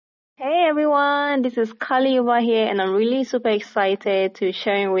everyone, this is Kali over here, and I'm really super excited to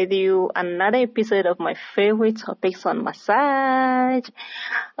sharing with you another episode of my favorite topics on massage.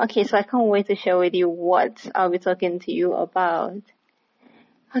 Okay, so I can't wait to share with you what I'll be talking to you about.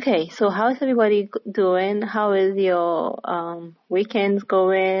 Okay, so how's everybody doing? How is your weekends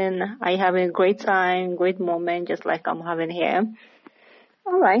going? Are you having a great time, great moment, just like I'm having here?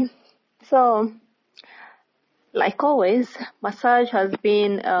 All right, so like always, massage has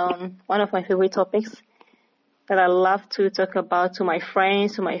been one of my favorite topics that I love to talk about to my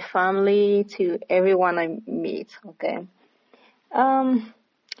friends, to my family, to everyone I meet. Okay,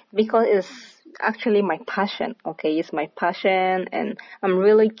 because it's actually my passion. Okay, it's my passion, and I'm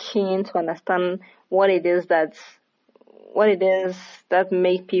really keen to understand what it is that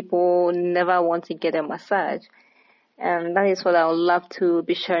make people never want to get a massage, and that is what I would love to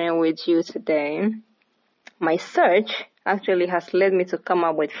be sharing with you today. My search actually has led me to come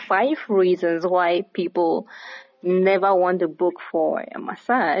up with 5 reasons why people never want to book for a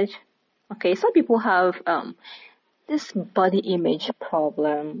massage. Okay, some people have this body image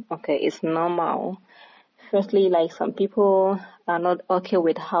problem. Okay, it's normal. Firstly, like some people are not okay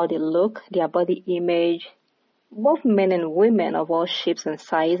with how they look, their body image. Both men and women of all shapes and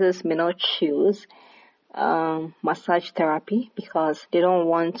sizes may not choose massage therapy because they don't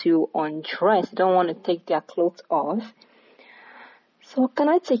want to undress, they don't want to take their clothes off. So can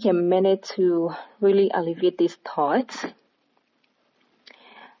I take a minute to really alleviate these thoughts?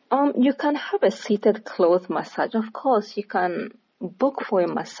 You can have a seated cloth massage. Of course, you can book for a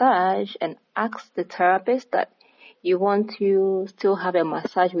massage and ask the therapist that you want to still have a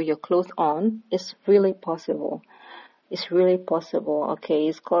massage with your clothes on. It's really possible. It's really possible. Okay,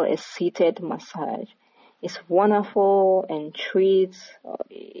 it's called a seated massage. It's wonderful and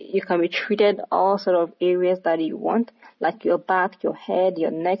you can be treated all sort of areas that you want, like your back, your head, your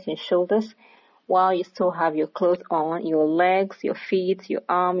neck and shoulders, while you still have your clothes on, your legs, your feet, your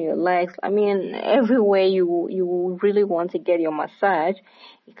arm, your legs. I mean, everywhere you really want to get your massage,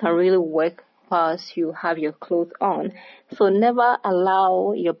 it can really work whilst you have your clothes on. So never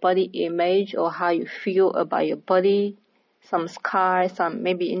allow your body image or how you feel about your body, some scars, some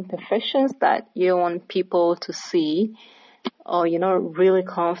maybe imperfections that you don't want people to see, or you're not really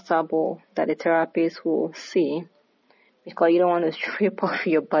comfortable that the therapist will see, because you don't want to strip off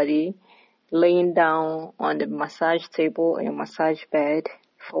your body laying down on the massage table or your massage bed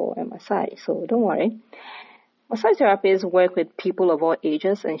for a massage. So don't worry. Massage therapists work with people of all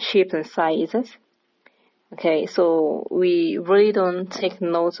ages and shapes and sizes. Okay, so we really don't take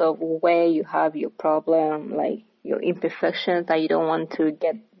note of where you have your problem, like your imperfections, that you don't want to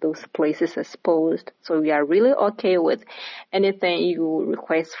get those places exposed. So we are really okay with anything you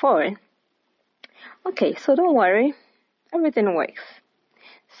request for. Okay, so don't worry, everything works.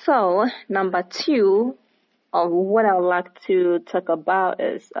 So number 2 of what I would like to talk about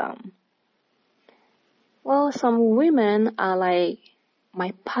is, some women are like,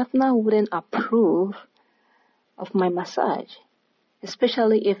 my partner wouldn't approve of my massage,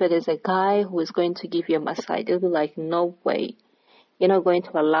 especially if it is a guy who is going to give you a massage. They'll be like, no way, you're not going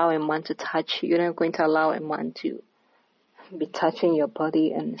to allow a man to touch you, you're not going to allow a man to be touching your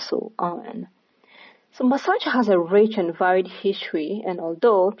body and so on. So massage has a rich and varied history, and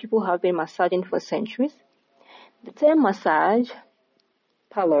although people have been massaging for centuries, the term massage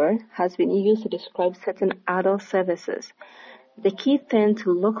parlor has been used to describe certain adult services. The key thing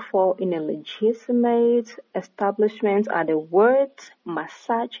to look for in a legitimate establishment are the words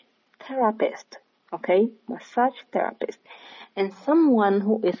massage therapist. Okay, massage therapist. And someone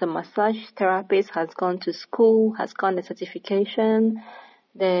who is a massage therapist has gone to school, has gotten the certification,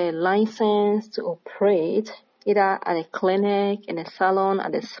 the license to operate, either at a clinic, in a salon,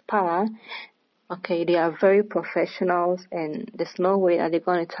 at a spa. Okay, they are very professionals, and there's no way that they're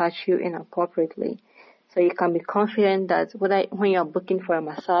going to touch you inappropriately. So you can be confident that when you're booking for a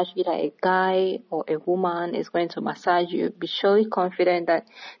massage, either a guy or a woman is going to massage you, be surely confident that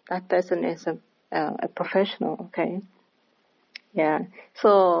that person is a professional, okay? Yeah.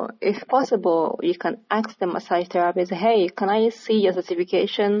 So if possible, you can ask the massage therapist, hey, can I see your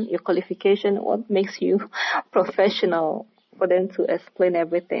certification, your qualification, what makes you professional, for them to explain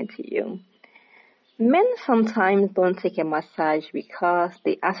everything to you. Men sometimes don't take a massage because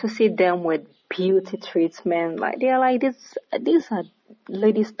they associate them with beauty treatment. Like they're like, these are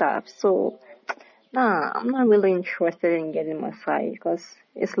lady stuff. So nah, I'm not really interested in getting massage because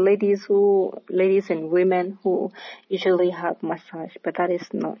it's ladies and women who usually have massage, but that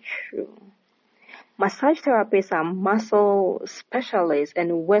is not true. Massage therapists are muscle specialists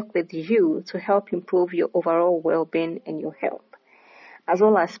and work with you to help improve your overall well-being and your health. as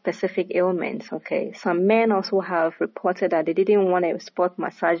well as specific ailments. Okay, some men also have reported that they didn't want a spot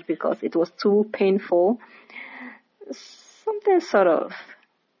massage because it was too painful. Something sort of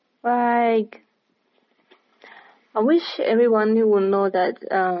like, I wish everyone would know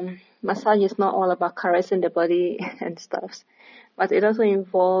that massage is not all about caressing the body and stuff, but it also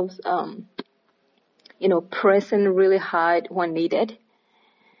involves pressing really hard when needed,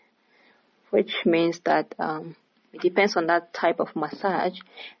 which means that it depends on that type of massage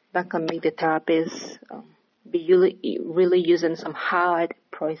that can make the therapist be really using some hard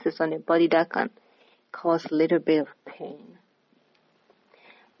presses on the body that can cause a little bit of pain.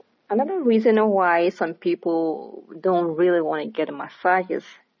 Another reason why some people don't really want to get a massage is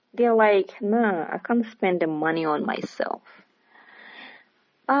they're like, nah, I can't spend the money on myself.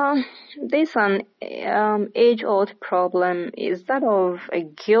 There's an age-old problem is that of a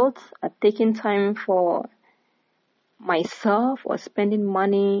guilt at taking time for myself or spending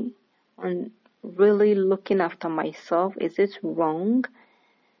money on really looking after myself. Is it wrong?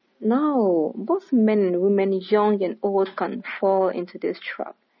 No, both men and women, young and old, can fall into this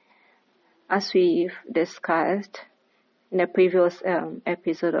trap, as we've discussed in a previous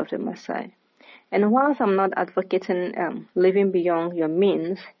episode of the massage. And whilst I'm not advocating living beyond your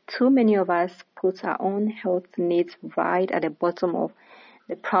means, too many of us put our own health needs right at the bottom of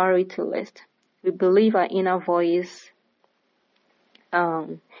the priority list. We believe our inner voice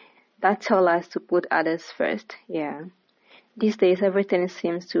that tells us to put others first. Yeah. These days, everything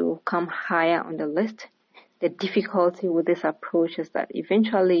seems to come higher on the list. The difficulty with this approach is that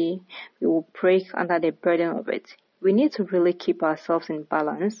eventually we will break under the burden of it. We need to really keep ourselves in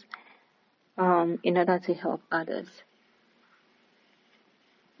balance in order to help others.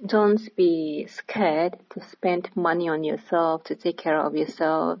 Don't be scared to spend money on yourself, to take care of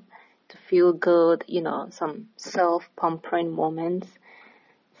yourself, to feel good, some self-pampering moments,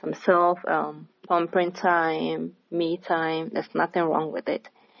 some self-pampering time, me time. There's nothing wrong with it.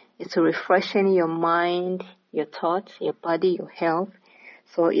 It's refreshing your mind, your thoughts, your body, your health.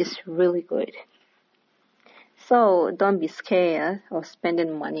 So it's really good. So don't be scared of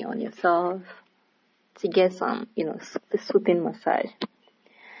spending money on yourself to get some, soothing massage.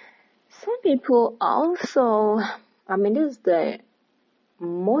 Some people also, this is the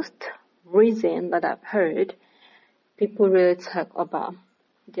most reason that I've heard people really talk about.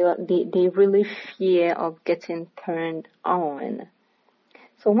 They really fear of getting turned on.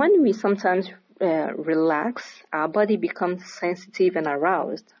 So when we sometimes relax, our body becomes sensitive and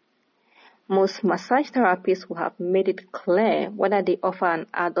aroused. Most massage therapists will have made it clear whether they offer an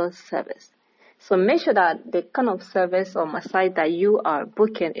adult service. So make sure that the kind of service or massage that you are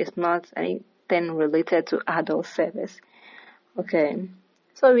booking is not anything related to adult service. Okay.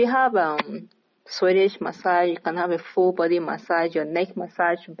 So we have Swedish massage. You can have a full body massage, your neck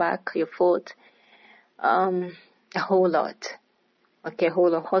massage, back, your foot, a whole lot. Okay, whole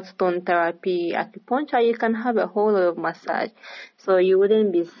lot of hot stone therapy, acupuncture. You can have a whole lot of massage. So you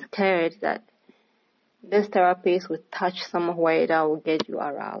wouldn't be scared that this therapist will touch somewhere that will get you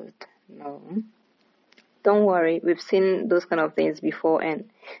aroused. No. Don't worry, we've seen those kind of things before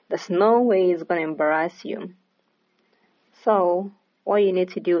and there's no way it's going to embarrass you. So, what you need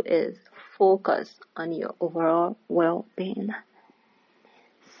to do is focus on your overall well-being.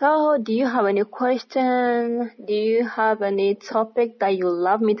 So, do you have any question? Do you have any topic that you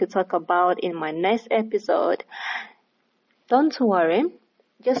love me to talk about in my next episode? Don't worry.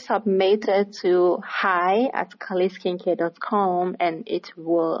 Just submit it to hi@kaliskincare.com and it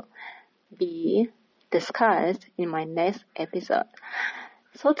will be discussed in my next episode.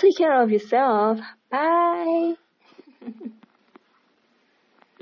 So take care of yourself. Bye.